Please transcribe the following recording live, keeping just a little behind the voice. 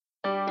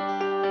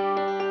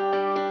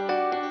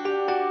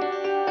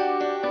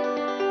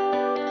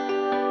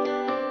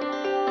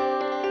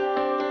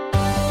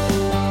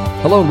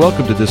Hello and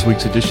welcome to this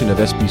week's edition of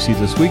SBC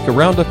This Week, a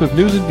roundup of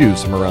news and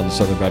views from around the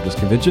Southern Baptist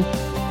Convention.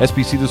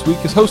 SBC This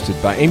Week is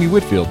hosted by Amy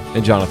Whitfield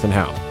and Jonathan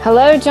Howe.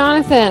 Hello,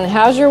 Jonathan.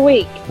 How's your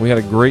week? We had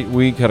a great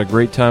week, had a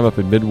great time up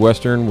in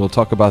Midwestern. We'll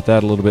talk about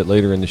that a little bit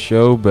later in the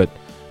show, but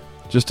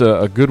just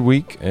a good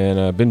week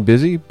and been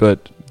busy,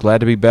 but glad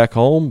to be back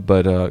home,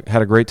 but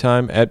had a great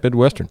time at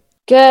Midwestern.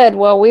 Good.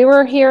 Well, we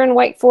were here in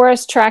Wake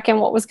Forest tracking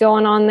what was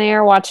going on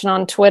there, watching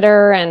on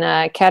Twitter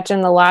and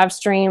catching the live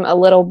stream a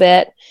little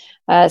bit.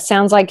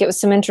 Sounds like it was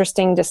some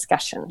interesting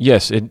discussion.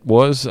 Yes, it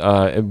was.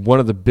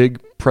 One of the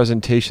big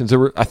presentations,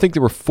 I think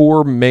there were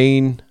four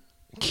main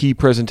key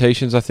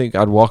presentations I think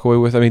I'd walk away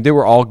with. I mean, they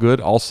were all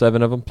good, all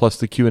seven of them, plus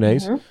the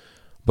Q&As. Mm-hmm.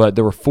 But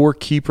there were four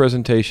key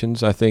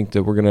presentations I think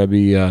that we're going to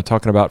be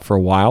talking about for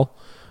a while.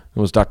 It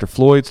was Dr.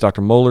 Floyd's,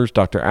 Dr. Mohler's,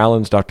 Dr.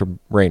 Allen's, Dr.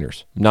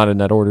 Rayner's. Not in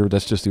that order.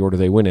 That's just the order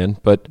they went in.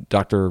 But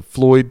Dr.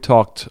 Floyd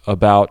talked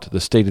about the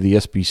state of the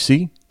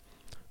SBC.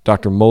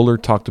 Dr.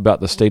 Mohler talked about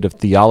the state of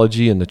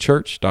theology in the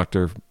church.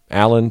 Dr.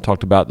 Allen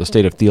talked about the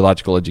state of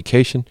theological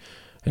education.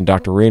 And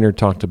Dr. Rayner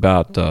talked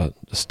about the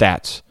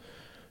stats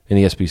in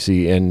the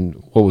SBC.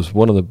 And what was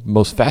one of the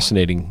most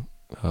fascinating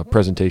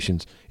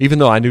presentations, even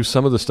though I knew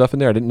some of the stuff in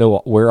there, I didn't know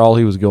where all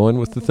he was going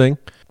with the thing.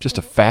 Just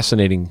a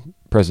fascinating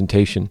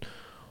presentation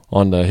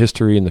on the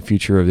history and the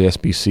future of the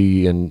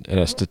SBC and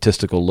a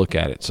statistical look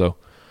at it. So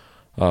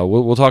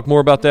we'll talk more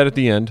about that at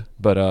the end,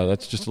 but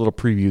that's just a little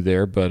preview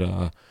there.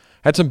 But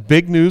had some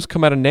big news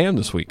come out of NAMB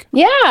this week.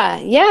 Yeah,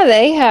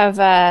 they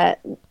have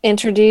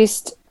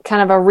introduced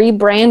kind of a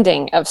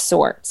rebranding of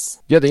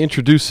sorts. Yeah, they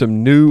introduced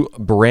some new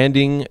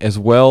branding as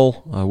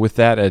well. With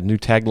that, a new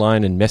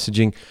tagline and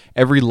messaging.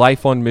 Every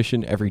life on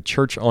mission, every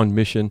church on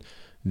mission.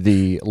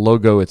 The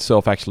logo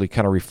itself actually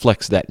kind of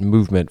reflects that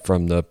movement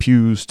from the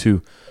pews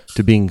to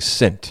being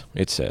sent,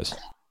 it says.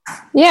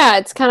 Yeah,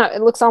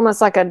 it looks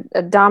almost like a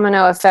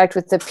domino effect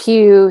with the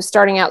pew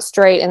starting out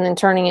straight and then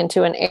turning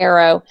into an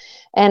arrow.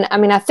 And I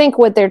mean, I think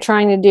what they're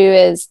trying to do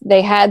is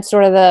they had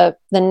sort of the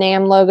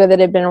NAMB logo that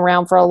had been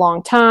around for a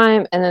long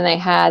time, and then they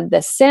had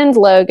the Send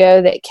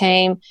logo that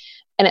came,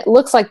 and it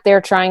looks like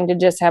they're trying to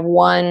just have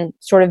one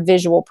sort of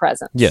visual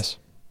presence. Yes.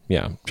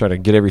 Yeah, try to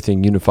get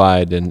everything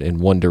unified in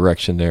one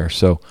direction there.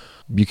 So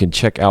you can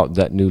check out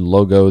that new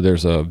logo.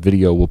 There's a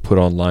video we'll put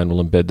online.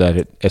 We'll embed that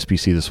at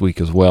SBC This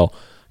Week as well.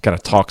 Kind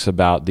of talks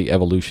about the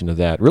evolution of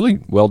that. Really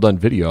well done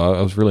video.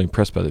 I was really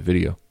impressed by the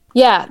video.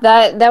 Yeah,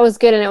 that was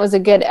good, and it was a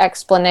good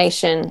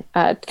explanation.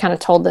 Kind of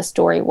told the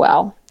story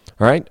well.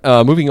 All right,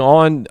 moving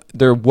on,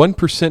 their 1%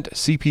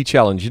 CP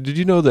Challenge. Did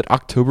you know that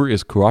October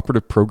is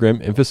Cooperative Program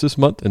Emphasis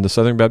Month in the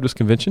Southern Baptist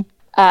Convention?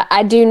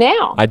 I do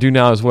now. I do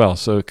now as well,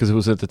 so because it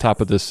was at the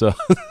top of this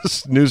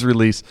news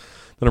release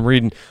that I'm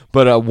reading.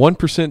 But 1%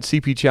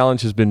 CP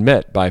Challenge has been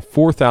met by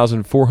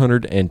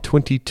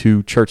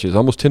 4,422 churches,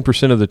 almost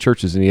 10% of the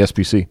churches in the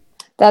SBC.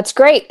 That's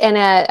great, and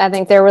I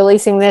think they're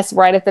releasing this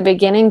right at the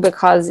beginning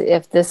because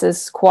if this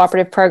is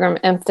Cooperative Program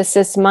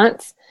Emphasis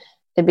Month,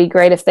 it'd be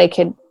great if they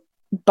could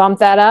bump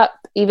that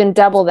up, even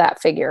double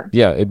that figure.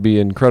 Yeah, it'd be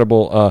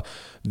incredible.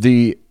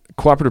 The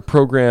Cooperative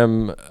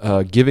Program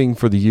giving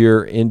for the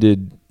year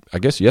ended, I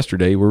guess,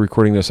 yesterday. We're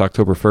recording this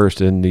October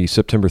 1st, and the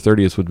September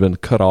 30th would have been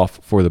cut off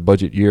for the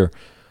budget year.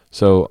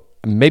 So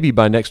maybe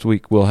by next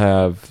week we'll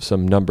have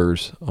some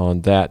numbers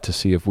on that to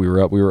see if we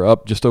were up. We were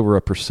up just over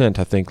 1%,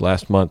 I think,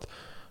 last month.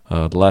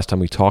 The last time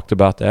we talked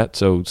about that.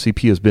 So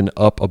CP has been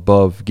up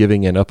above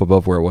giving and up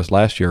above where it was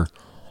last year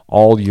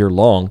all year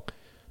long.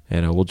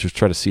 And we'll just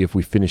try to see if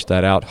we finish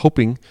that out,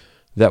 hoping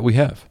that we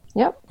have.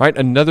 Yep. All right,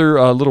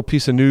 another little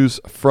piece of news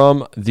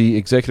from the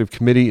executive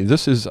committee.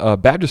 This is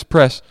Baptist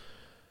Press.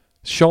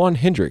 Sean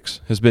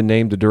Hendricks has been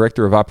named the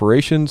Director of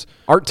Operations.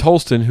 Art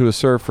Tolston, who has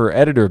served for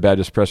editor of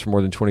Baptist Press for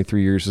more than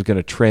 23 years, is going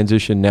to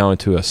transition now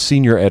into a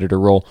senior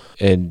editor role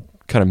and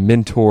kind of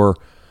mentor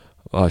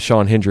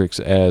Sean Hendricks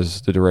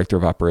as the Director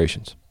of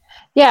Operations.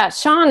 Yeah,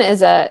 Sean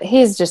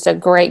he's just a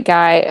great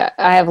guy.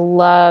 I have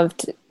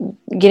loved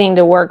getting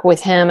to work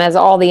with him as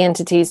all the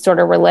entities sort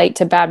of relate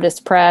to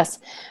Baptist Press.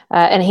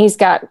 And he's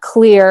got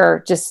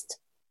clear just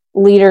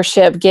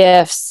leadership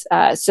gifts.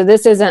 So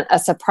this isn't a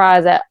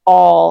surprise at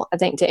all, I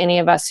think, to any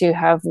of us who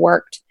have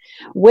worked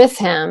with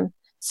him.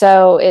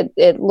 So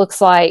it looks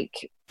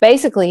like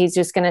basically he's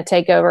just going to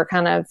take over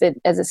kind of,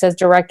 as it says,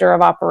 Director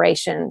of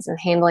Operations and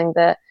handling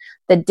the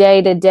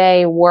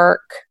day-to-day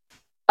work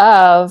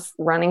of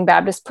running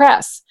Baptist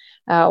Press,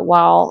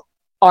 while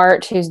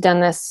Art, who's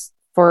done this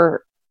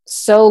for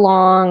so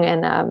long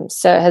and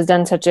so has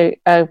done such a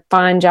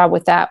fine job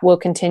with that, will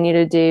continue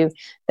to do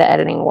the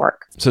editing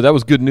work. So that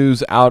was good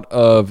news out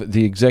of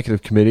the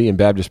executive committee and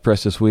Baptist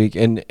Press this week.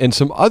 And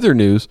some other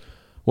news,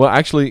 well,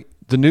 actually,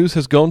 the news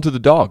has gone to the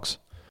dogs.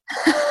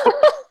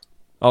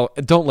 Oh,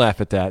 don't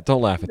laugh at that.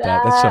 Don't laugh at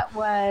that.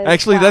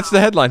 That's the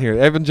headline here.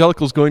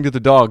 Evangelicals going to the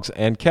dogs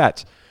and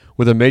cats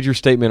with a major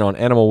statement on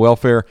animal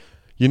welfare.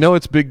 You know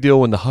it's a big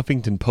deal when the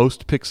Huffington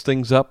Post picks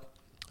things up.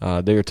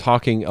 They are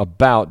talking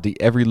about the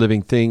Every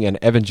Living Thing and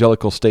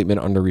evangelical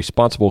statement on the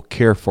responsible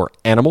care for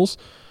animals.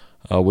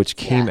 which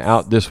came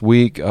out this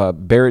week.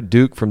 Barrett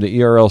Duke from the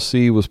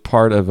ERLC was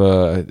part of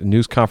a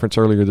news conference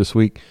earlier this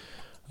week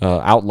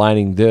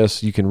outlining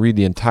this. You can read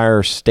the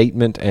entire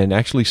statement and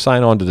actually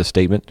sign on to the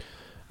statement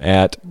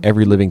at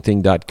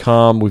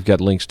everylivingthing.com. We've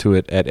got links to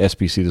it at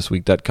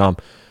sbcthisweek.com.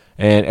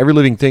 And Every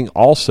Living Thing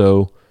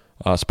also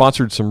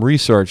sponsored some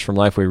research from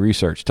Lifeway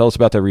Research. Tell us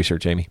about that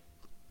research, Amy.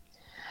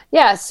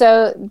 Yeah,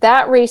 so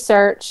that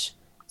research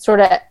sort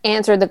of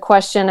answered the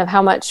question of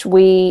how much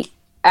we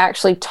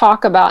actually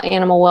talk about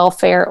animal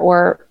welfare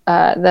or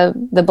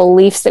the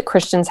beliefs that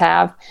Christians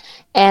have.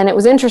 And it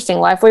was interesting.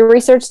 Lifeway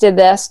Research did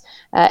this.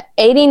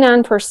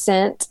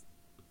 89%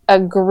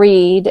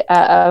 agreed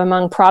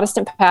among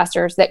Protestant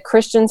pastors that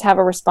Christians have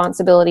a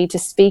responsibility to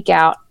speak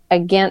out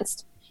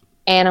against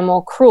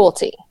animal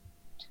cruelty.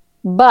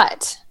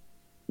 But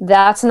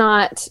that's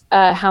not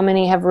how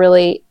many have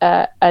really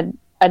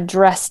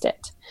addressed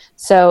it.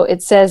 So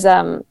it says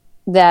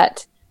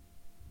that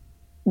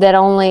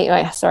only,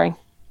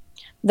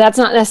 that's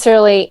not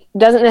necessarily,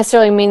 doesn't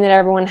necessarily mean that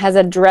everyone has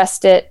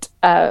addressed it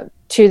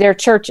to their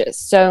churches.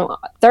 So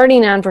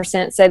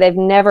 39% say they've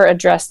never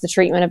addressed the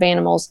treatment of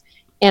animals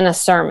in a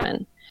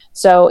sermon.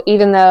 So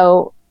even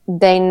though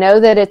they know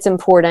that it's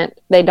important,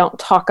 they don't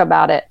talk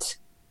about it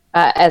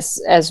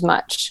as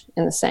much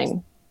in the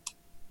same.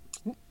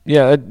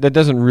 Yeah, that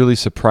doesn't really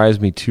surprise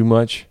me too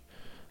much.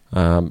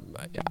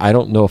 I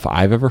don't know if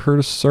I've ever heard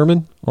a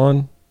sermon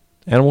on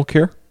animal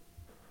care.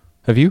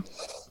 Have you?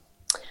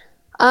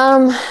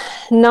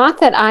 Not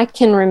that I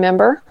can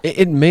remember.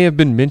 It may have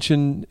been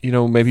mentioned,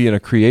 maybe in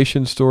a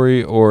creation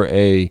story or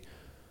a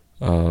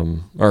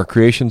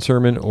creation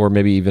sermon, or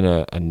maybe even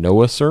a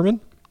Noah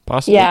sermon,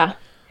 possibly. Yeah.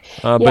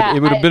 But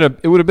it would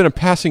have been a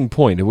passing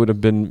point. It would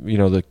have been,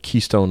 the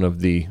keystone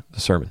of the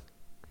sermon.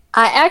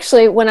 I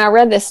actually, when I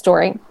read this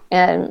story,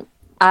 and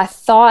I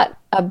thought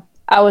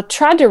I would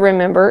try to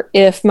remember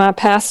if my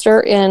pastor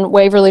in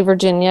Waverly,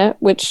 Virginia,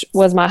 which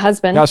was my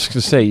husband. I was going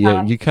to say,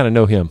 you kind of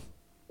know him.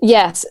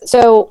 Yes.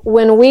 So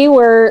when we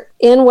were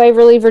in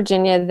Waverly,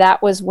 Virginia,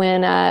 that was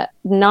when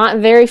not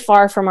very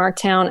far from our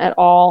town at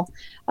all,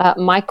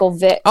 Michael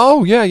Vick.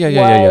 Oh,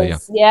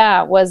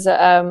 yeah. Was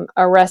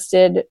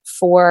arrested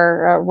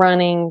for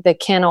running the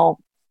kennel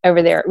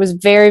over there. It was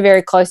very,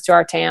 very close to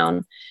our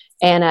town.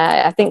 And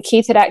I think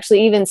Keith had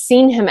actually even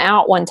seen him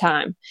out one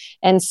time.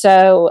 And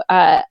so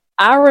I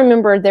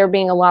remember there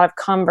being a lot of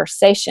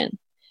conversation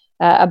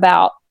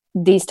about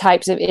these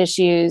types of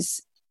issues.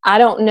 I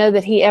don't know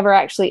that he ever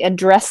actually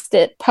addressed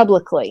it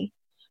publicly,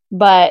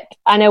 but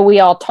I know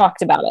we all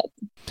talked about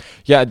it.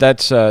 Yeah,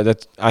 that's.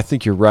 I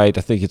think you're right.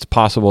 I think it's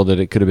possible that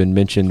it could have been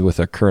mentioned with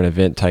a current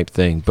event type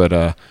thing, but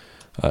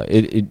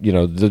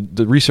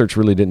the research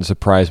really didn't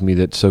surprise me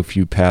that so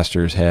few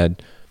pastors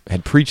had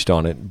preached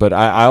on it. But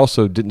I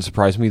also didn't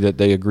surprise me that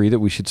they agree that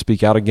we should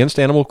speak out against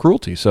animal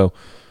cruelty. So,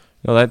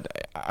 that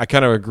I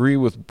kind of agree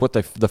with what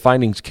the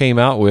findings came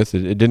out with.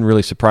 It didn't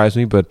really surprise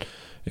me, but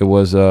it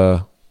was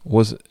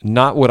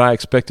not what I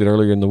expected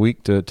earlier in the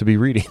week to be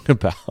reading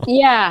about.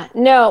 Yeah,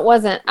 no, it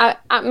wasn't.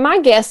 My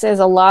guess is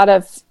a lot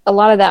of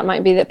that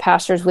might be that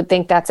pastors would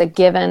think that's a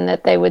given,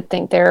 that they would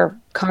think their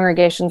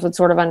congregations would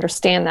sort of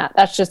understand that.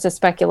 That's just a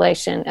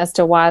speculation as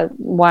to why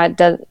it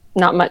does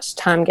not much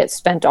time gets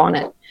spent on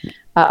it.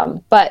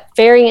 But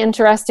very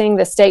interesting.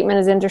 The statement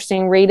is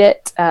interesting. Read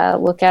it,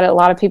 look at it. A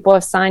lot of people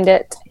have signed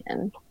it.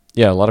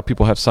 Yeah, a lot of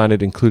people have signed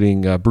it,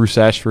 including Bruce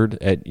Ashford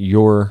at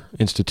your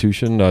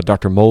institution.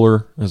 Dr.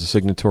 Moeller is a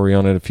signatory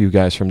on it, a few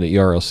guys from the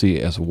ERLC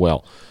as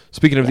well.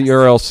 Speaking of the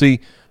ERLC,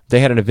 they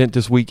had an event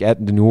this week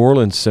at the New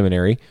Orleans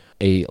Seminary,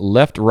 a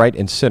left, right,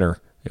 and center.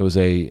 It was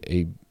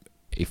a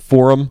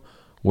forum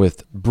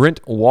with Brent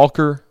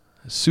Walker,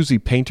 Susie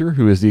Painter,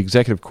 who is the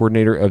executive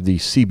coordinator of the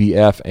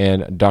CBF,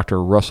 and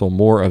Dr. Russell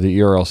Moore of the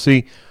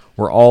ERLC.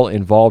 We're all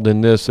involved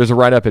in this. There's a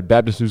write-up at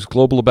Baptist News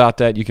Global about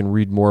that. You can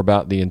read more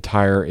about the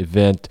entire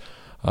event.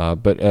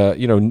 But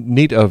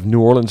neat of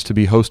New Orleans to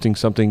be hosting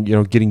something,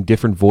 getting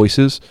different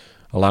voices,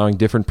 allowing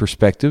different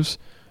perspectives,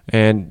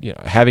 and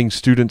having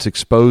students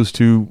exposed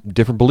to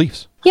different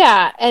beliefs.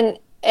 Yeah,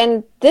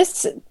 and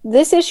this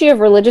issue of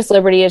religious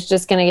liberty is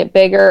just going to get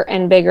bigger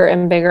and bigger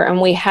and bigger,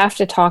 and we have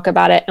to talk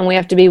about it, and we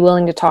have to be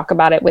willing to talk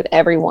about it with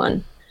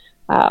everyone.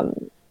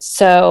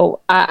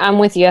 So I'm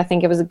with you. I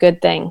think it was a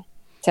good thing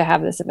to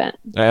have this event.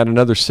 At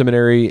another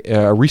seminary,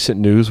 recent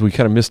news, we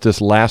kind of missed this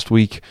last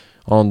week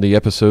on the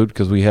episode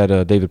because we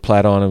had David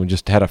Platt on and we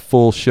just had a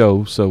full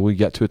show, so we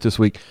got to it this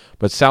week.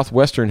 But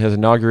Southwestern has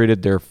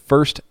inaugurated their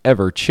first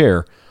ever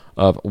chair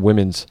of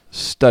women's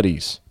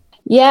studies.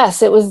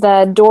 Yes, it was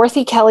the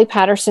Dorothy Kelly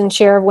Patterson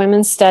Chair of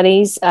Women's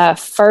Studies,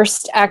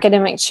 first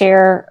academic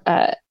chair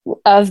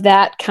of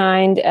that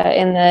kind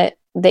in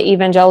the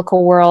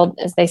evangelical world,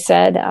 as they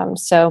said.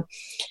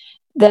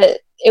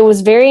 It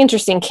was very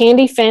interesting.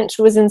 Candy Finch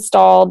was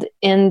installed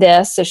in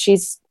this, so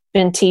she's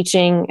been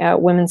teaching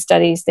women's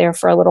studies there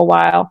for a little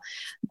while.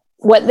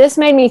 What this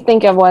made me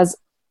think of was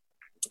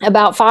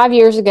about 5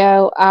 years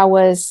ago,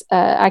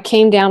 I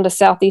came down to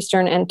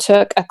Southeastern and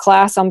took a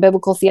class on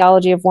biblical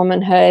theology of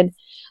womanhood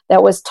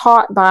that was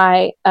taught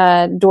by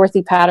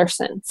Dorothy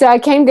Patterson. So I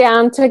came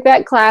down, took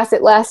that class.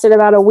 It lasted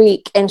about a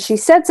week, and she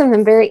said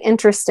something very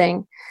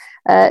interesting.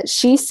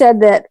 She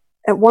said that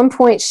at one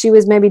point she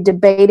was maybe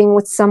debating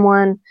with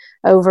someone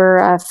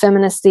over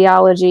feminist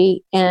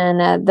theology,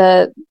 and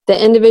the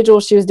individual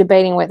she was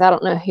debating with, I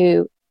don't know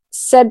who,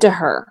 said to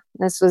her,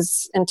 this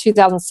was in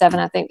 2007,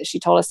 I think, that she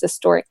told us this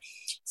story,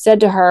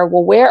 said to her,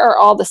 well, where are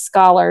all the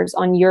scholars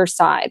on your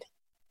side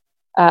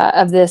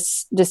of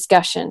this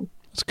discussion?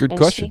 That's a good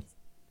question.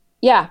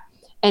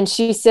 And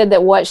she said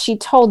that what she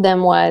told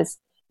them was,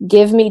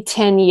 give me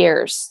 10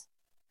 years,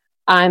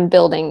 I'm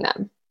building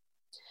them.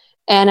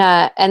 And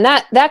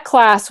that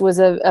class was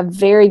a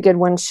very good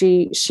one.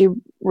 She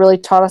really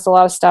taught us a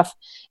lot of stuff.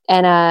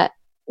 And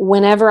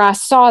whenever I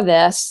saw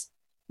this,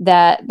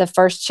 that the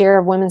first chair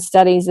of women's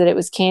studies, that it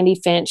was Candy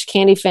Finch.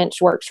 Candy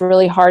Finch works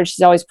really hard.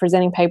 She's always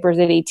presenting papers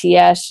at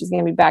ETS. She's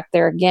going to be back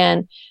there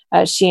again.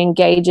 She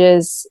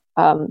engages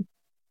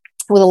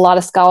with a lot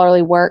of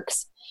scholarly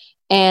works.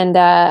 And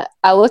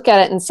I look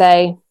at it and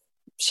say,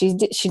 she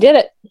did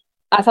it.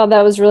 I thought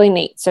that was really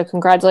neat. So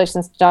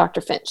congratulations to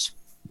Dr. Finch.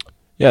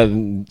 Yeah,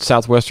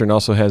 Southwestern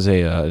also has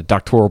a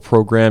doctoral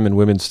program in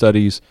women's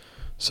studies.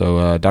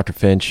 So Dr.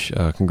 Finch,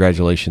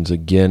 congratulations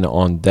again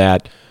on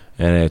that.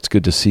 And it's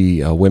good to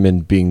see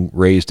women being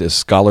raised as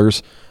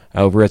scholars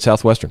over at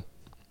Southwestern.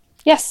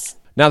 Yes.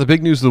 Now, the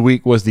big news of the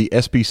week was the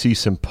SBC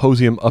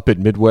Symposium up at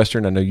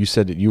Midwestern. I know you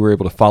said that you were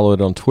able to follow it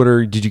on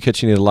Twitter. Did you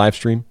catch any of the live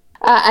stream?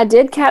 I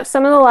did catch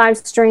some of the live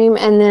stream,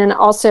 and then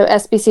also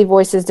SBC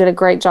Voices did a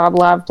great job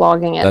live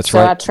blogging it. That's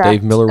right.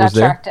 Dave Miller was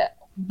there,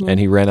 and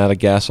he ran out of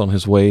gas on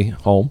his way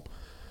home.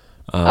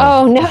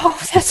 Oh no,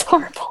 that's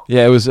horrible.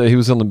 Yeah, it was. He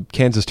was on the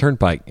Kansas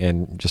Turnpike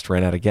and just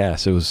ran out of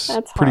gas. It was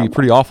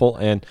pretty awful,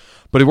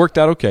 but it worked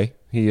out okay.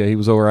 He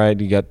was all right.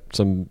 He got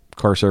some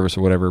car service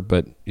or whatever.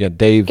 But yeah,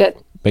 Dave, good.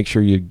 Make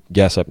sure you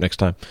gas up next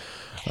time.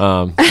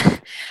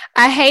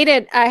 I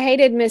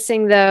hated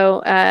missing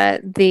though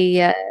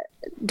the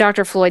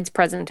Dr. Floyd's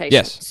presentation.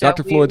 Yes, so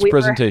Dr. Floyd's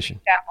presentation.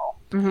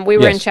 We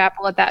were in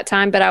chapel at that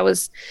time, but I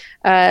was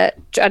I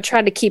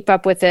tried to keep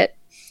up with it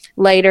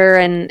later,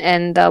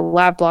 and the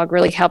live blog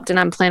really helped, and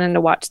I'm planning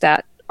to watch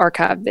that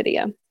archive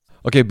video.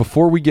 Okay,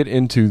 before we get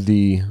into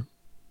the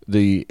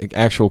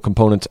actual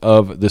components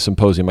of the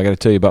symposium, I got to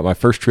tell you about my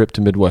first trip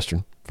to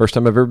Midwestern. First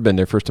time I've ever been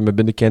there. First time I've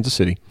been to Kansas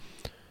City.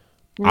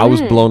 I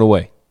was blown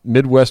away.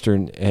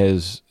 Midwestern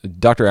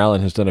Dr.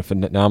 Allen has done a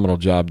phenomenal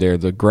job there.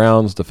 The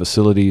grounds, the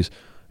facilities,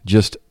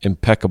 just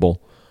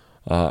impeccable.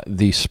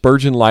 The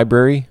Spurgeon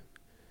Library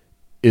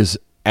is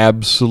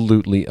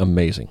absolutely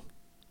amazing.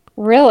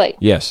 Really?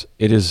 Yes,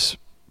 it is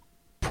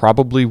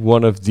probably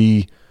one of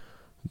the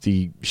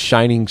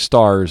shining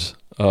stars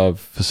of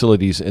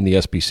facilities in the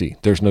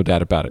SBC. There's no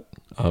doubt about it.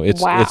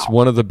 It's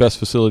one of the best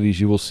facilities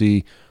you will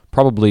see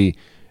probably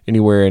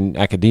anywhere in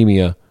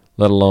academia,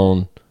 let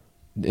alone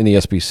in the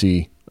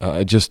SBC.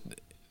 Just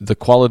the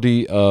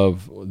quality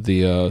of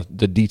the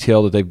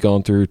detail that they've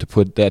gone through to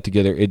put that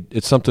together.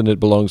 It's something that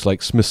belongs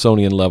like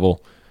Smithsonian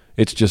level.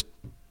 It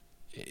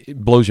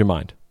blows your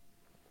mind.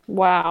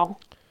 Wow.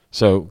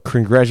 So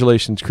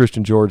congratulations,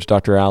 Christian George,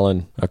 Dr.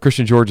 Allen.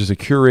 Christian George is a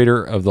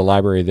curator of the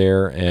library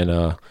there,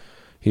 and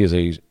he is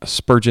a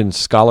Spurgeon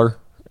scholar,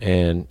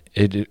 and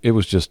it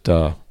was just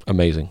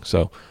amazing.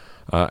 So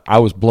I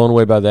was blown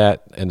away by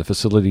that, and the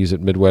facilities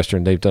at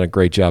Midwestern. They've done a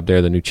great job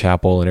there, the new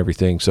chapel and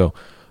everything. So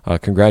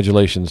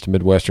congratulations to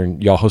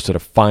Midwestern. Y'all hosted a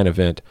fine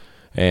event,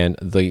 and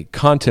the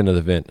content of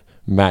the event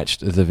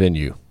matched the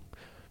venue,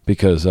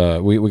 because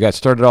we got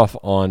started off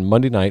on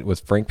Monday night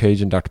with Frank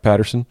Page and Dr.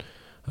 Patterson.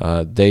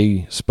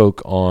 They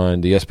spoke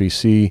on the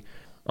SBC.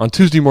 On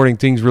Tuesday morning,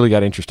 things really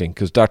got interesting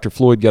because Dr.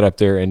 Floyd got up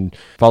there, and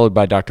followed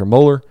by Dr.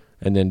 Moeller,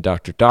 and then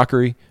Dr.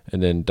 Dockery,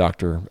 and then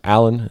Dr.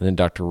 Allen, and then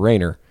Dr.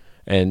 Rayner.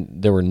 And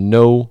there were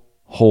no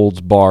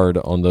holds barred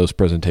on those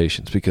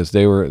presentations, because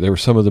they were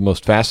some of the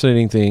most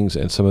fascinating things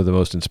and some of the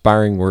most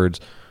inspiring words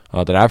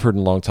that I've heard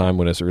in a long time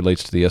as it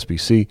relates to the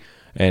SBC.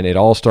 And it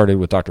all started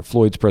with Dr.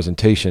 Floyd's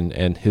presentation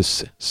and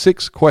his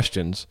 6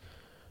 questions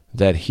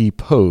that he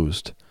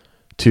posed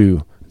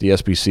to the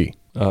SBC.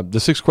 The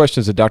 6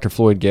 questions that Dr.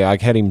 Floyd gave, I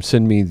had him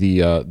send me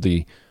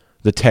the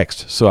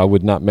text so I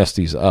would not mess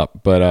these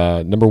up.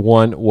 But number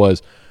 1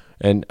 was,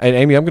 and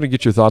Amy, I'm going to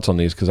get your thoughts on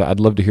these because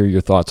I'd love to hear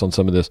your thoughts on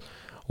some of this.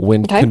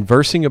 When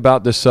conversing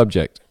about this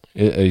subject,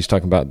 he's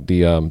talking about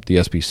the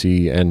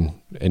SBC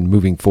and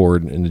moving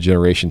forward in the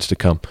generations to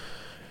come.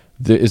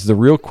 Is the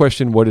real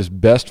question what is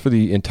best for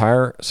the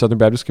entire Southern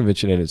Baptist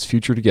Convention and its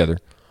future together,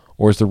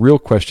 or is the real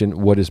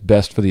question what is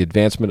best for the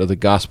advancement of the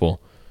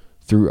gospel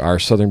through our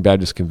Southern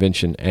Baptist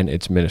Convention and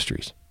its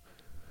ministries?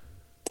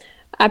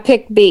 I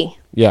picked B.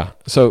 Yeah.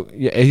 So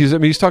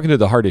he's talking to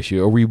the heart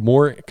issue. Are we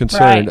more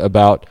concerned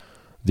about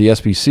the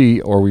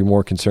SBC, or are we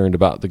more concerned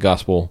about the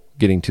gospel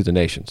getting to the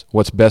nations?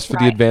 What's best for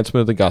the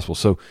advancement of the gospel?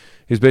 So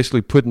he's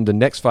basically putting the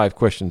next 5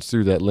 questions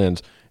through that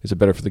lens. Is it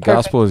better for the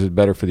gospel, or is it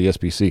better for the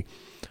SBC?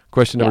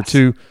 Question number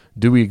 2,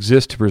 do we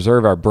exist to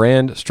preserve our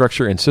brand,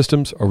 structure, and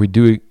systems, or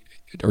do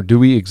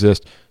we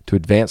exist to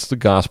advance the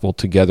gospel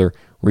together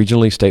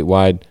regionally,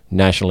 statewide,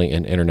 nationally,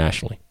 and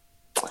internationally?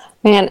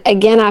 Man,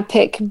 again, I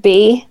pick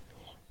B,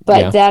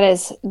 but Yeah.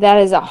 that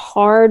is a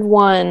hard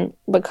one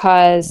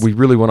because We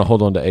really want to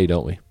hold on to A,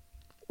 don't we?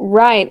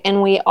 right,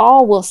 and we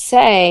all will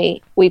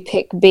say we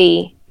pick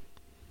B,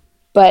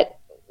 but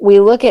we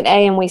look at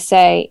A and we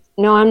say,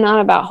 no, I'm not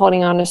about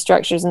holding on to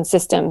structures and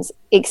systems,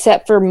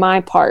 except for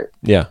my part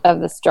Yeah. of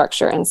the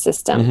structure and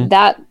system.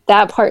 Mm-hmm.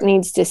 That part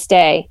needs to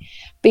stay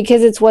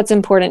because it's what's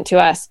important to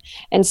us.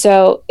 And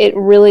so it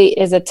really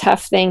is a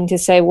tough thing to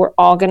say we're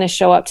all going to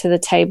show up to the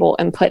table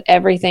and put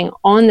everything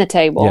on the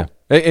table. Yeah.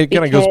 It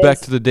kind of goes back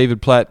because- to the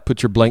David Platt,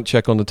 put your blank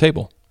check on the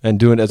table and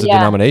do it as a Yeah.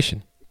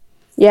 denomination.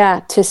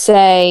 Yeah, to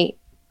say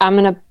I'm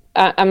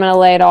gonna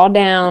lay it all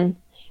down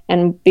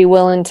and be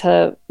willing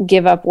to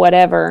give up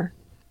whatever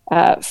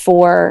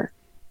for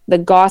the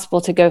gospel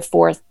to go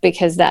forth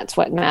because that's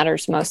what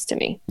matters most to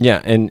me.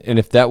 Yeah, and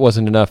if that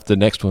wasn't enough, the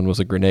next one was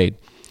a grenade.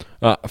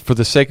 For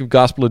the sake of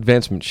gospel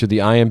advancement, should the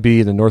IMB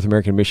and the North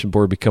American Mission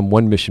Board become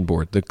one mission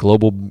board, the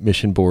Global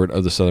Mission Board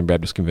of the Southern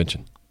Baptist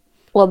Convention?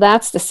 Well,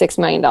 that's the $6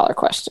 million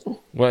question.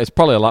 Well, it's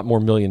probably a lot more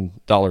 $1 million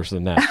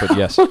than that, but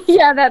yes,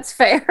 Yeah, that's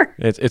fair.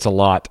 it's a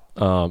lot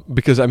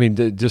because I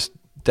mean just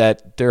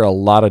that there are a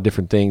lot of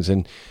different things,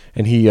 and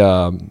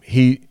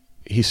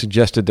he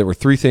suggested there were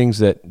three things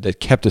that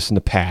kept us in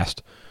the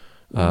past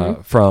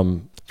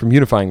from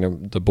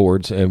unifying the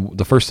boards, and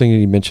the first thing that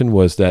he mentioned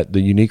was that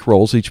the unique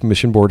roles each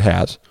mission board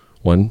has.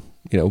 One,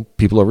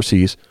 people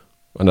overseas;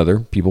 another,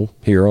 people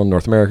here on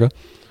North America.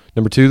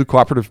 Number two, the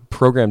cooperative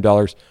program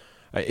dollars.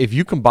 If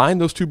you combine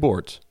those two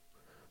boards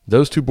would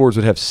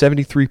have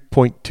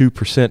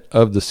 73.2%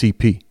 of the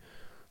CP.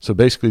 So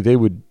basically, they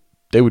would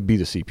be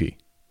the CP.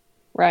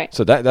 Right.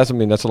 So that's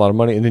a lot of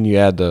money, and then you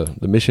add the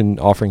mission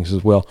offerings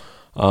as well.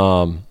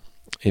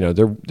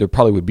 There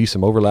probably would be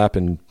some overlap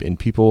in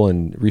people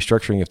and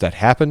restructuring if that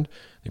happened.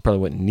 They probably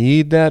wouldn't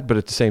need that, but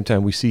at the same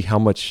time, we see how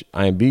much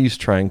IMB is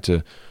trying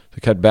to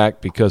cut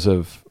back because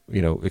of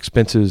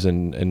expenses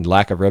and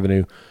lack of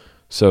revenue.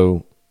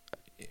 So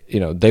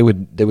they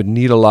would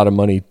need a lot of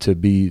money to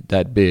be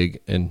that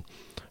big, and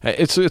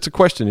it's a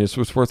question. It's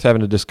worth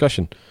having a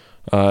discussion.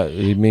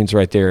 It means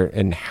right there,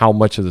 and how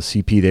much of the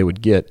CP they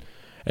would get.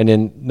 And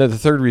then the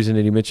third reason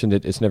that he mentioned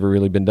that it's never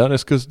really been done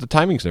is because the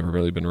timing's never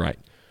really been right.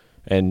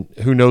 And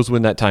who knows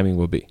when that timing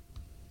will be.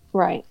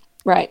 Right.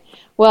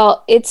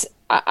 Well, it's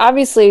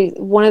obviously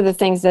one of the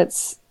things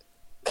that's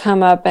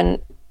come up,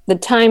 and the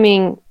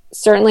timing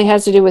certainly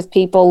has to do with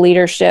people,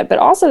 leadership, but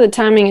also the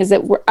timing is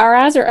that our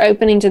eyes are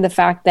opening to the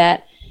fact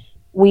that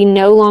we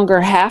no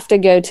longer have to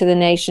go to the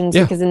nations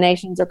because the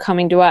nations are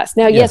coming to us.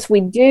 Now, yes,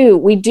 we do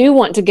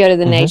want to go to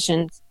the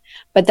nations,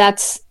 but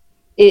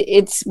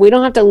it's we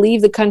don't have to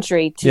leave the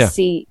country to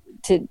see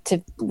to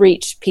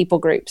reach people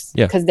groups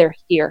because they're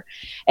here.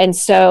 And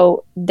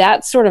so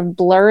that sort of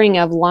blurring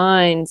of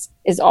lines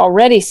is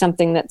already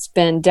something that's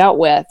been dealt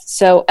with.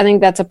 So I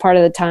think that's a part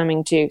of the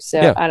timing too.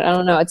 So I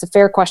don't know. It's a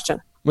fair question.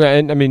 Well,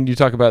 and I mean, you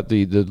talk about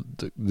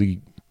the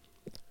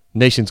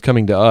nations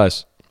coming to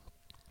us.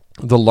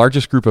 The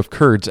largest group of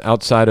Kurds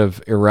outside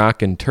of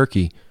Iraq and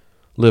Turkey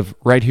live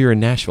right here in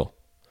Nashville.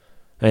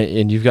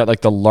 And you've got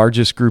like the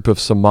largest group of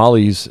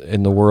Somalis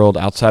in the world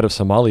outside of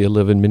Somalia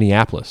live in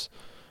Minneapolis.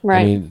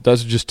 Right. I mean,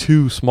 those are just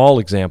two small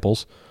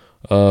examples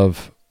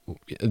of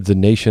the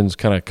nations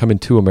kind of coming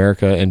to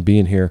America and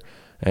being here.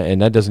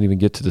 And that doesn't even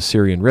get to the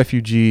Syrian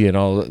refugee and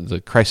all the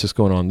crisis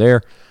going on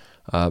there.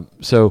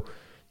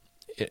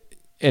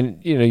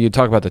 You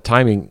talk about the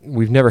timing.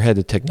 We've never had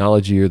the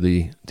technology or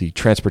the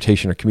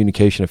transportation or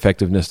communication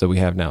effectiveness that we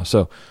have now.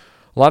 So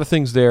a lot of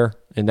things there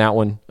in that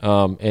one.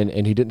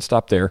 And he didn't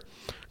stop there.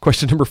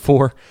 Question number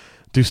 4,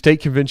 do state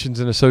conventions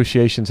and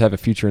associations have a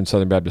future in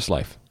Southern Baptist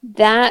life?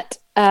 That,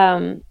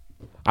 I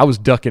was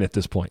ducking at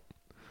this point.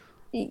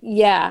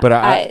 Yeah.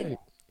 But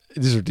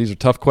these are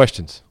tough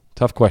questions.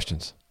 Tough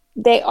questions.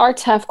 They are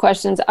tough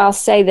questions. I'll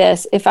say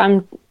this: if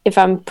I'm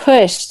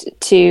pushed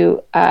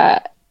to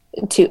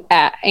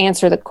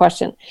answer the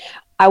question,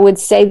 I would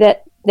say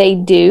that they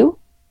do,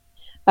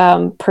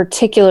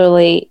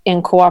 particularly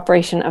in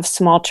cooperation of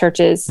small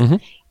churches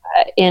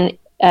in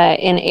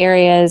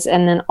areas,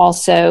 and then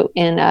also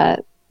in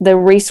the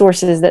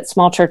resources that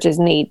small churches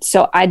need.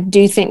 So I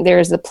do think there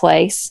is a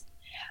place.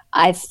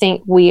 I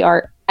think we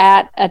are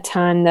at a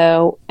time,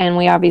 though, and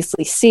we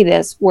obviously see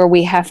this, where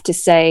we have to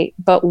say,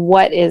 but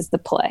what is the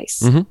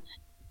place?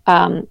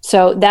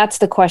 So that's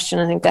the question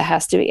I think that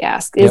has to be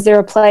asked. Is there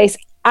a place?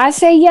 I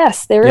say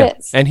yes, there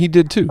is. And he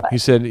did too. He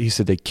said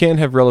they can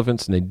have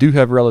relevance, and they do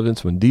have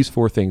relevance when these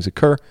 4 things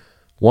occur.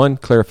 1,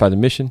 clarify the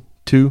mission.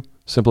 2,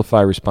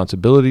 simplify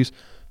responsibilities.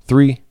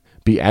 3,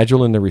 be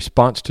agile in their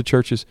response to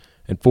churches.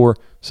 And 4,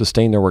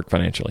 sustain their work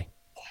financially.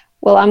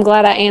 Well, I'm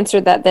glad I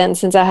answered that then.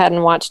 Since I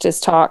hadn't watched his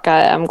talk,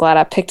 I'm glad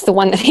I picked the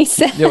one that he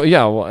said.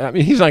 Yeah. Well, I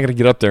mean, he's not going to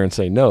get up there and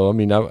say no. I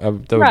mean, that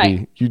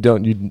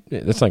would be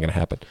that's not going to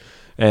happen.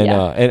 And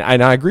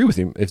and I agree with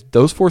him. If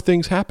those 4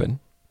 things happen,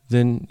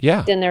 then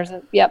then there's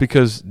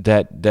because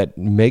that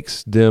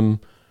makes them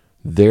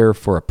there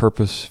for a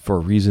purpose, for a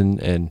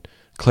reason, and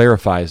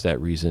clarifies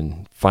that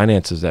reason,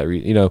 finances that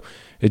reason.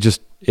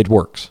 It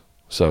works.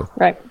 So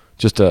Right.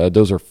 just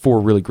those are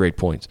 4 really great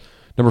points.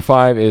 Number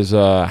 5 is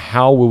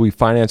how will we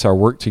finance our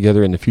work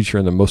together in the future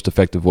in the most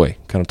effective way?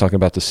 Kind of talking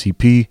about the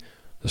CP,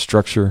 the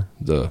structure,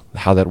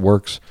 how that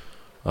works.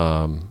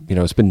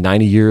 It's been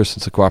 90 years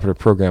since the cooperative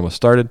program was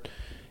started.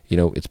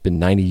 It's been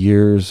 90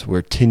 years.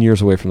 We're 10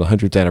 years away from the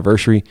 100th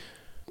anniversary.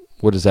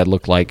 What does that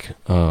look like,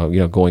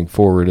 going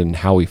forward, and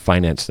how we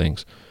finance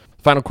things?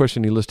 Final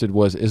question he listed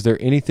was, is there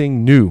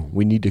anything new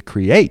we need to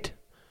create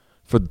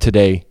for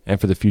today and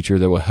for the future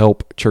that will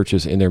help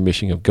churches in their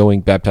mission of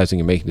going, baptizing,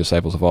 and making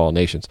disciples of all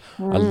nations?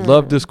 I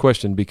love this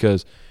question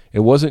because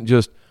it wasn't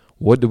just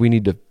what do we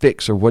need to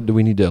fix or what do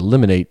we need to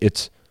eliminate.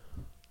 It's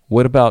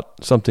what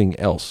about something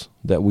else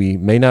that we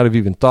may not have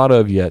even thought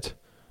of yet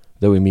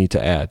that we need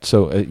to add?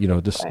 So,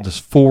 this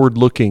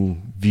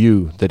forward-looking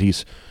view that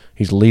he's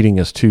leading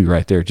us to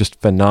right there,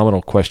 just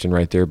phenomenal question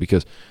right there,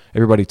 because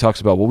everybody talks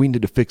about, well, we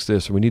need to fix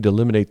this or we need to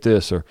eliminate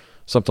this or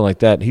something like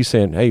that. And he's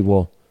saying, hey,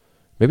 well,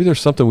 maybe there's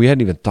something we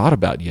hadn't even thought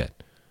about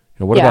yet.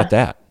 What about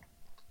that?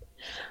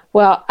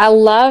 Well, I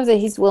love that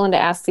he's willing to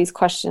ask these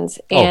questions.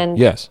 And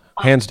yes,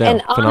 hands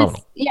down,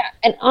 phenomenal.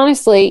 And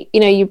honestly,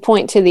 you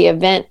point to the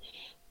event.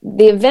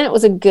 The event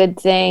was a good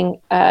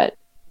thing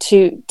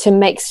to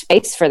make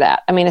space for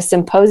that. I mean, a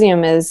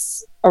symposium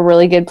is a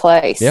really good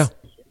place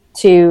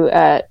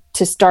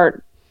to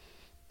start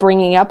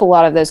bringing up a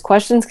lot of those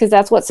questions, because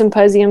that's what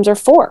symposiums are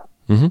for.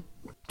 Mm-hmm.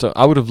 So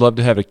I would have loved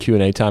to have a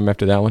Q&A time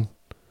after that one,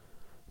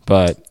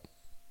 but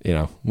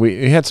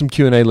we had some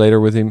Q&A later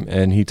with him,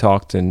 and he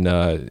talked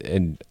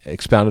and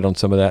expounded on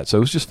some of that. So it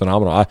was just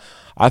phenomenal.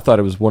 I thought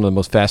it was one of the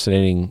most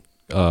fascinating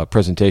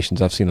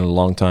presentations I've seen in a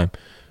long time,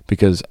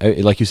 because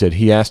like you said,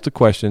 he asked the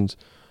questions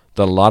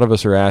that a lot of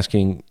us are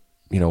asking,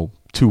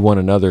 to one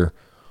another,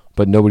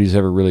 but nobody's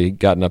ever really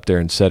gotten up there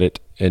and said it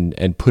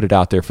and put it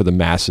out there for the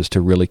masses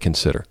to really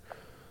consider.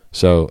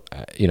 So,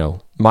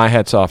 my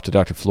hat's off to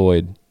Dr.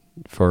 Floyd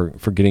for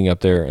getting up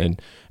there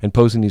and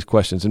posing these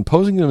questions, and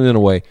posing them in a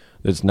way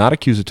that's not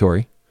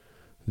accusatory,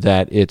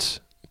 that it's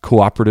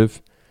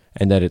cooperative,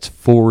 and that it's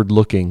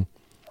forward-looking,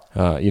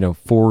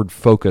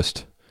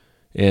 forward-focused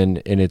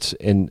in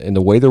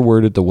the way they're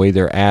worded, the way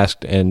they're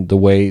asked, and the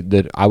way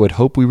that I would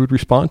hope we would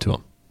respond to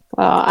them.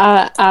 Well,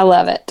 I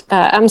love it.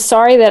 I'm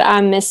sorry that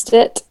I missed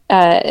it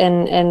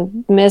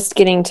and missed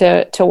getting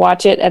to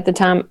watch it at the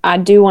time. I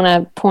do want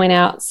to point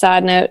out,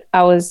 side note,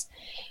 I was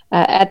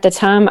at the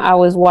time I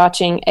was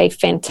watching a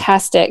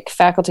fantastic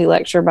faculty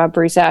lecture by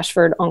Bruce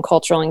Ashford on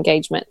cultural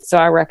engagement. So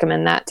I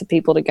recommend that to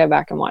people to go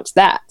back and watch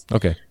that.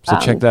 Okay, so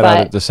check that out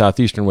at the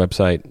Southeastern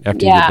website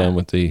after you get done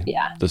with the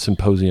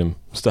symposium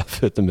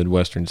stuff at the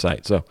Midwestern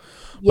site. So,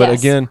 but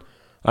again,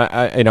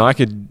 I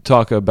could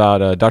talk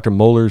about Dr.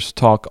 Mohler's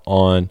talk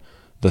on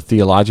the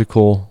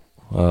theological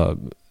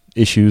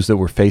issues that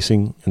we're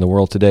facing in the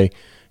world today.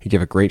 He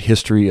gave a great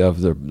history of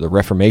the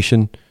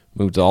Reformation,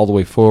 moved all the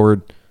way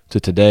forward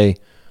to today,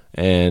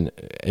 and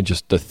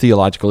just the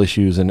theological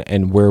issues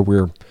and where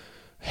we're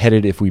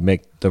headed if we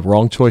make the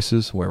wrong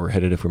choices, where we're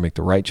headed if we make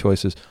the right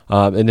choices.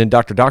 And then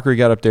Dr. Dockery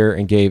got up there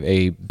and gave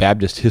a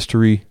Baptist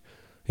history,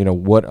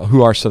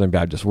 who are Southern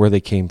Baptists, where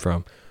they came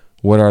from,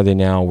 what are they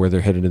now, where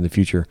they're headed in the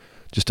future.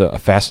 Just a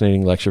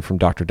fascinating lecture from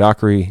Dr.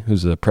 Dockery,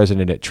 who's the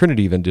president at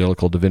Trinity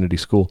Evangelical Divinity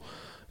School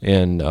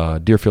in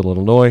Deerfield,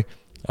 Illinois,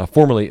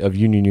 formerly of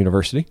Union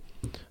University.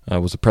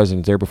 Was the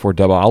president there before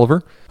Deb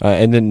Oliver.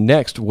 And then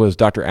next was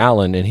Dr.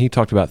 Allen, and he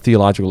talked about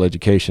theological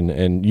education.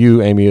 And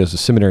you, Amy, as a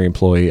seminary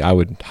employee, I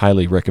would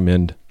highly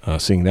recommend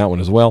seeing that one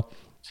as well.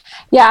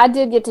 Yeah, I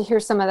did get to hear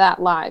some of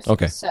that live.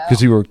 Okay,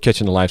 because you were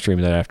catching the live stream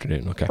that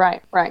afternoon. Okay,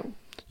 right.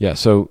 Yeah,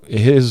 so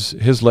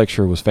his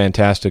lecture was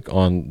fantastic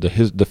on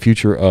the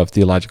future of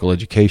theological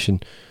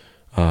education.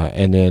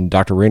 And then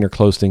Dr. Rayner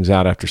closed things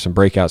out after some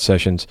breakout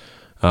sessions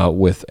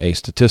with a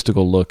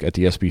statistical look at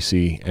the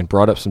SBC and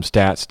brought up some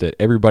stats that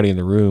everybody in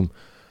the room,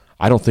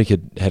 I don't think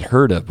had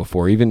heard of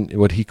before, even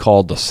what he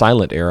called the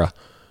silent era,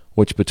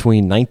 which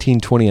between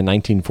 1920 and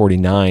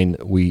 1949,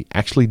 we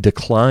actually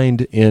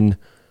declined in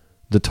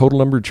the total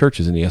number of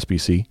churches in the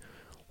SBC,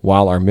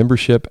 while our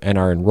membership and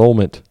our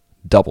enrollment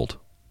doubled.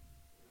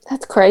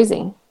 That's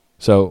crazy.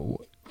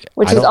 So,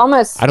 which is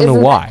almost, I don't know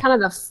why.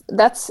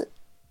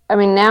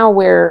 Now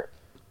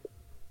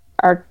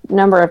our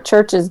number of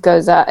churches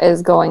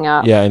is going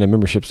up. Yeah, and the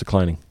membership's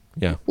declining.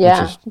 Yeah.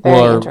 Yeah.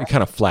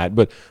 Kind of flat,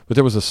 but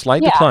there was a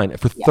slight decline.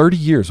 For 30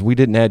 years, we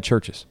didn't add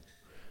churches.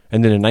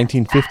 And then in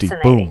 1950,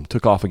 boom,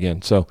 took off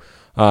again. So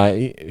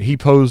he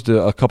posed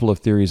a couple of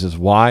theories as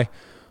why,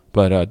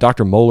 but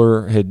Dr.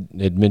 Mohler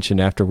had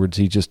mentioned afterwards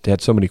he just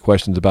had so many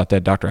questions about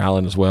that, Dr.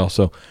 Allen as well.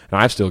 So,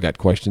 and I've still got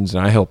questions,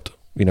 and I helped,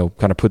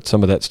 kind of put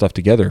some of that stuff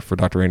together for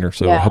Dr. Rayner.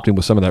 So I helped him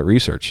with some of that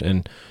research.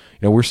 And,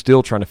 we're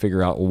still trying to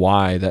figure out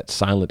why that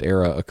silent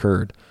era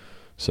occurred.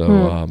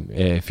 So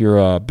if you're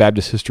a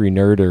Baptist history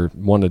nerd or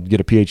want to get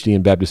a PhD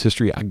in Baptist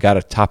history, I got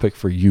a topic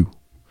for you.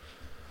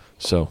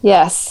 So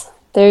yes,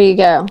 there you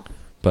go.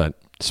 But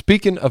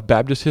speaking of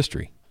Baptist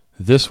history,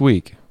 this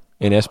week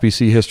in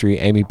SBC history,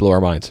 Amy, blow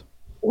our minds.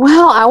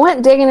 Well, I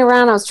went digging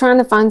around. I was trying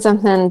to find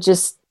something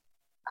just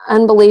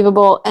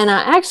unbelievable. And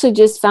I actually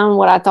just found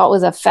what I thought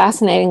was a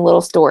fascinating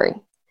little story.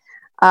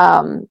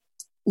 Um,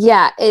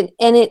 yeah,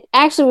 it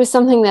actually was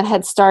something that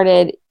had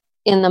started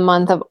in the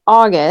month of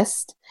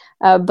August,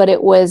 but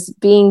it was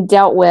being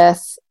dealt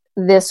with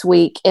this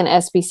week in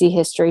SBC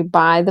history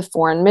by the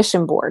Foreign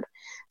Mission Board.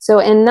 So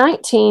in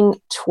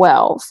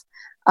 1912,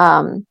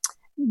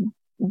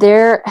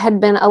 there had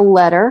been a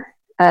letter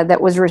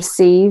that was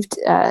received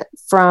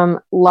from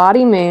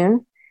Lottie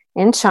Moon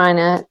in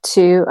China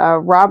to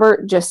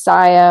Robert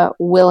Josiah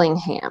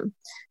Willingham,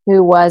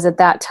 who was at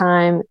that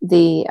time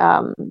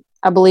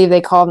I believe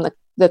they called him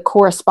the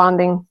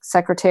corresponding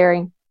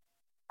secretary.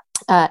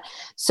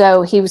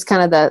 So he was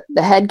kind of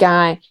the head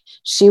guy.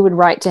 She would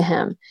write to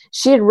him.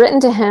 She had written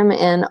to him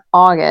in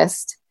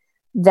August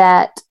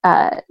that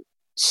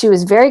she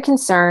was very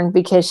concerned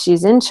because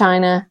she's in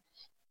China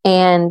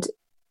and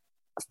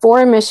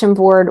Foreign Mission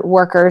Board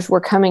workers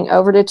were coming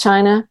over to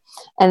China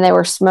and they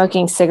were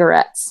smoking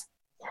cigarettes.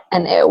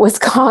 And it was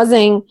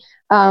causing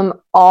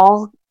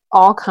all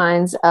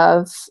kinds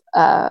of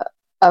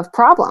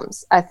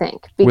problems, I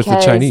think. With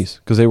the Chinese,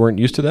 because they weren't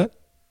used to that?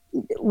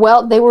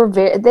 Well, they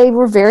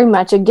were very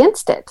much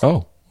against it.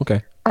 Oh,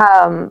 okay.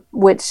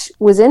 Which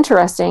was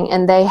interesting.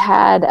 And they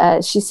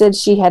had, she said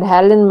she had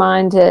it in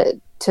mind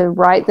to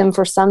write them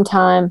for some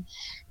time,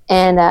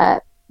 and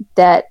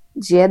that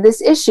she had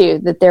this issue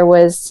that there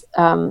was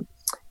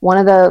one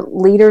of the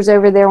leaders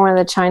over there, one of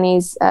the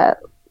Chinese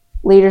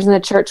leaders in the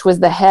church, was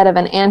the head of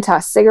an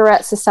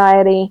anti-cigarette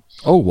society.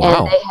 Oh, wow.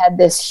 And they had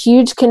this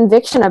huge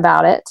conviction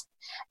about it.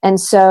 And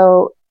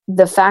so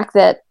the fact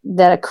that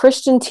a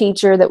Christian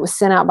teacher that was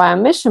sent out by a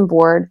mission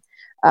board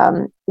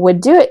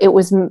would do it, it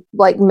was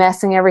like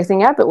messing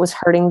everything up. It was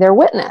hurting their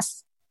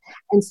witness.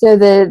 And so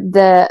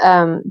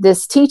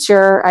this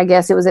teacher, I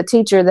guess it was a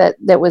teacher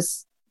that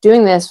was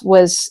doing this,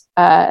 was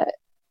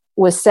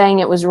saying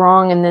it was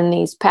wrong. And then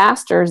these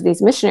pastors,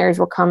 these missionaries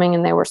were coming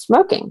and they were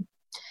smoking.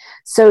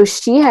 So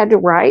she had to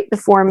write the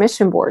Foreign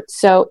Mission Board.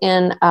 So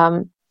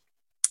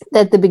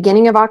at the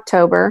beginning of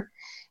October,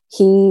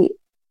 he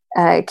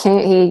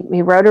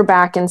wrote her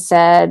back and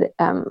said,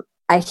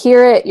 I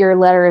hear it. Your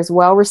letter is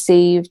well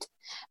received.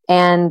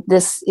 And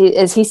this,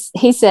 as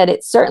he said,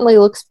 it certainly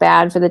looks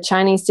bad for the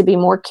Chinese to be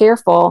more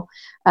careful,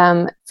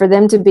 for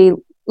them to be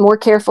more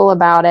careful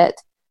about it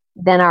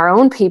than our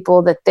own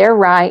people, that they're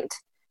right,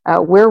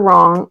 we're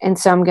wrong. And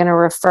so I'm going to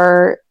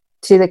refer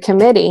to the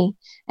committee.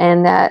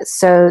 And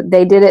so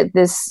they did it it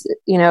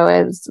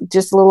was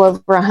just a little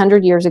over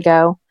 100 years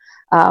ago.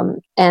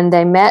 And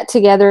they met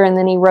together, and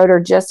then he wrote her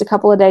just a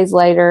couple of days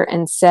later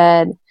and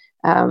said,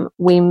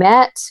 we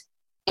met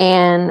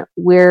and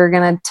we're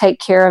going to take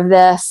care of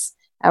this.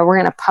 We're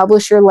going to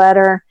publish your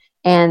letter,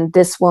 and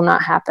this will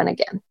not happen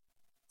again.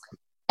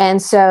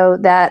 And so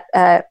that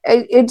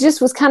it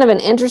just was kind of an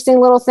interesting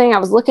little thing. I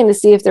was looking to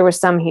see if there was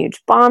some huge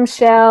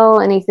bombshell,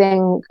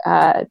 anything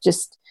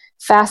just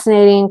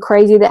fascinating,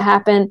 crazy that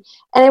happened.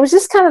 And it was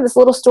just kind of this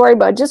little story,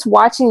 but just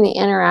watching the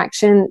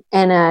interaction.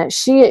 And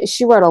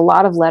she wrote a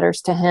lot of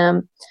letters to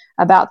him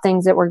about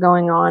things that were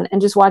going on,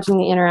 and just watching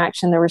the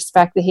interaction, the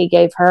respect that he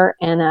gave her.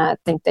 And I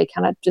think they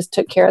kind of just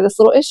took care of this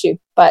little issue.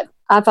 But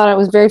I thought it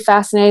was very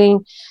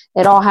fascinating.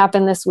 It all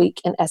happened this week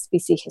in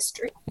SBC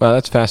history. Well,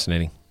 that's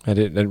fascinating.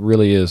 It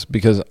really is,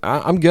 because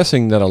I'm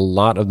guessing that a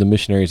lot of the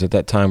missionaries at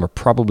that time are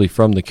probably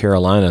from the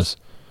Carolinas.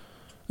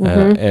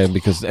 And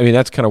because, I mean,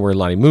 that's kind of where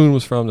Lottie Moon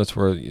was from. That's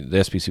where the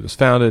SBC was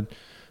founded.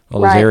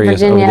 All those areas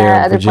Virginia, over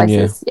there, other Virginia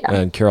places, yeah.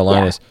 and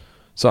Carolinas. Yeah.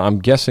 So I'm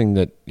guessing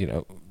that,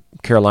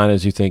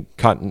 Carolinas, you think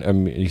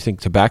cotton, you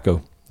think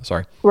tobacco.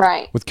 Sorry.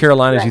 Right. With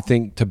Carolinas, you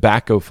think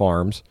tobacco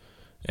farms.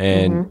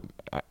 And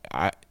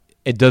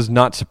it does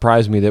not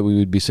surprise me that we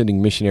would be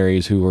sending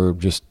missionaries who were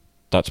just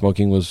thought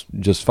smoking was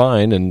just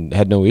fine and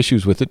had no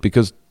issues with it,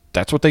 because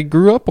that's what they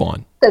grew up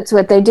on. That's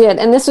what they did.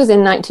 And this was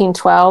in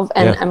 1912.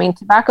 And I mean,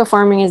 tobacco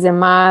farming is in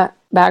my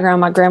background.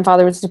 My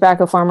grandfather was a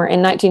tobacco farmer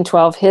in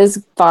 1912.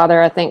 His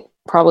father, I think,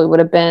 probably would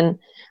have been,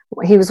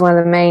 he was one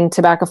of the main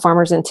tobacco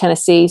farmers in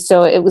Tennessee.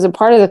 So it was a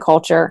part of the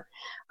culture.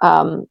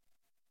 So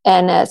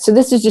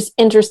this is just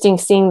interesting,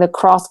 seeing the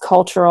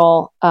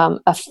cross-cultural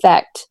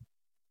effect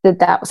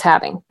that was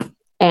having.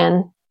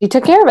 And you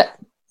took care of it.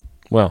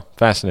 Well,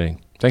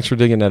 fascinating. Thanks for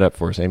digging that up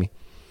for us, Amy.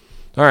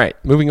 All right,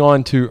 moving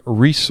on to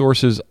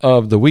resources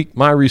of the week.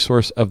 My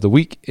resource of the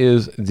week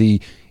is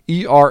the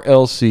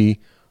ERLC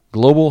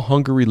Global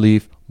Hunger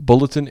Relief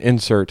Bulletin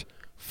insert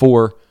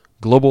for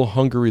Global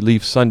Hunger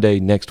Relief Sunday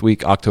next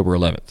week, October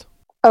 11th.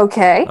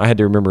 Okay. I had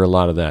to remember a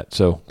lot of that.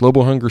 So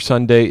Global Hunger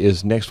Sunday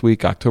is next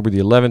week, October the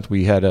 11th.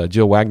 We had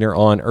Jill Wagner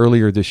on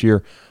earlier this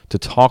year to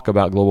talk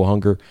about global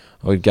hunger.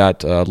 We've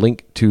got a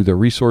link to the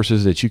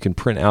resources that you can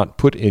print out,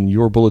 put in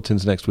your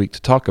bulletins next week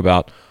to talk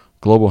about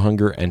global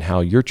hunger and how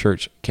your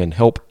church can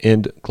help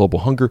end global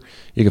hunger.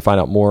 You can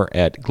find out more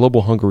at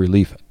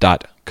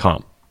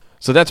globalhungerrelief.com.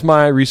 So that's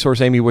my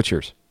resource. Amy, what's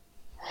yours?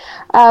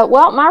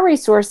 Well, my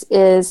resource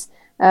is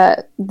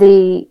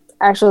the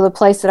actually the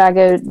place that I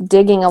go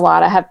digging a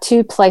lot. I have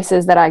two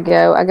places that I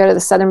go. I go to the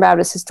Southern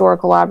Baptist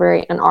Historical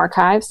Library and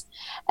Archives.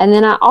 And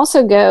then I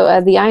also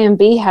go, the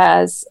IMB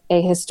has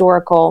a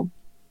historical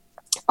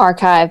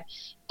archive,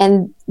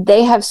 and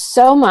they have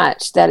so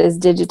much that is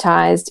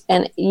digitized,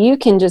 and you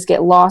can just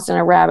get lost in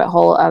a rabbit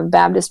hole of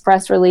Baptist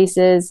press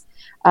releases,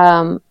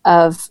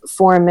 of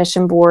Foreign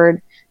Mission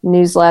Board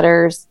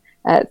newsletters,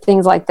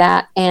 things like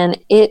that. And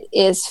it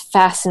is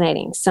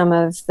fascinating, some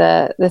of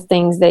the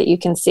things that you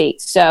can see.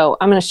 So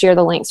I'm going to share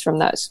the links from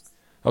those.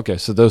 Okay,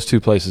 so those two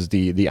places,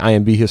 the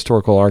IMB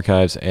Historical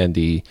Archives and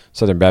the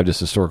Southern Baptist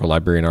Historical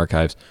Library and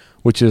Archives,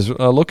 which is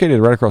located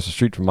right across the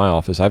street from my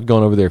office. I've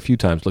gone over there a few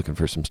times looking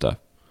for some stuff.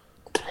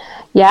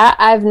 Yeah,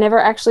 I've never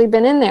actually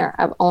been in there.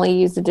 I've only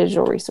used the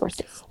digital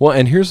resources. Well,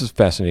 and here's the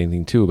fascinating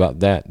thing, too,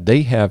 about that.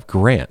 They have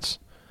grants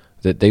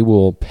that they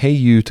will pay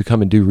you to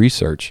come and do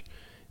research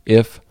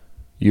if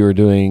you're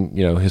doing,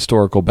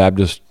 historical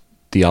Baptist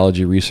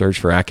theology research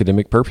for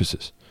academic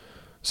purposes.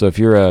 So if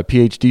you're a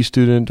PhD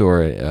student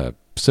or a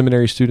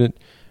seminary student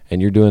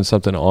and you're doing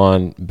something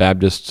on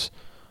Baptists,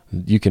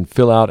 you can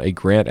fill out a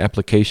grant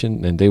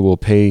application and they will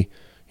pay,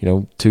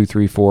 $200,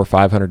 $300,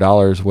 $400,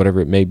 $500,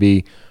 whatever it may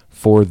be,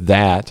 for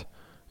that,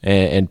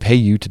 and pay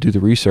you to do the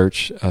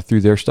research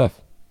through their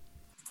stuff.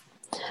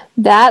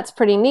 That's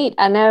pretty neat.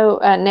 I know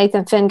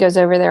Nathan Finn goes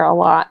over there a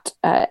lot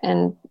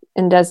and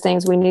does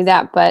things. We knew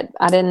that, but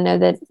I didn't know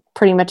that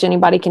pretty much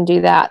anybody can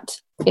do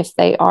that if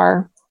they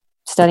are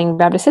studying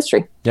Baptist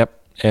history. Yep.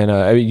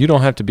 And you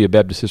don't have to be a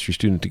Baptist history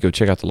student to go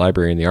check out the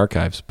library and the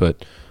archives,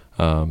 but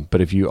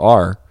if you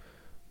are,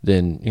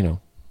 then,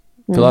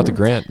 fill out the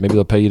grant. Maybe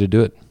they'll pay you to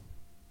do it.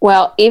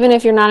 Well, even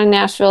if you're not in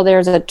Nashville,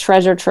 there's a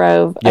treasure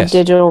trove of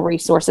digital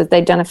resources.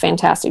 They've done a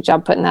fantastic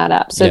job putting that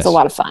up. So It's a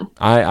lot of fun.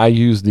 I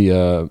use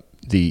the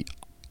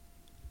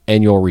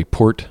annual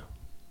report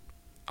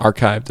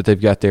archive that they've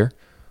got there.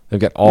 They've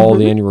got all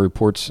the annual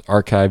reports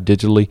archived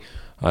digitally.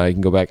 You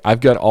can go back.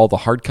 I've got all the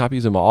hard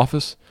copies in my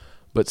office,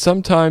 but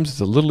sometimes it's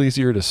a little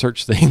easier to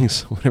search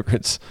things whenever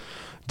it's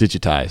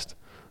digitized.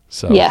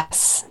 So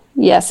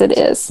Yes, it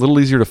is. A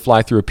little easier to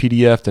fly through a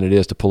PDF than it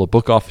is to pull a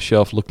book off a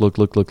shelf, look,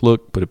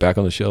 put it back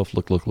on the shelf,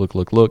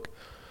 look.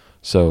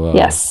 So,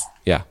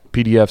 yeah,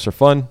 PDFs are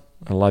fun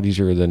and a lot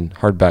easier than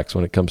hardbacks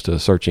when it comes to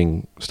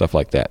searching stuff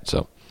like that.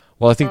 So,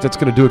 well, I think that's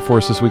going to do it for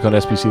us this week on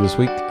SBC This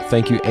Week.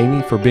 Thank you,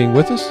 Amy, for being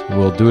with us.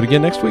 We'll do it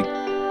again next week.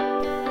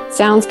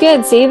 Sounds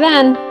good. See you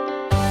then.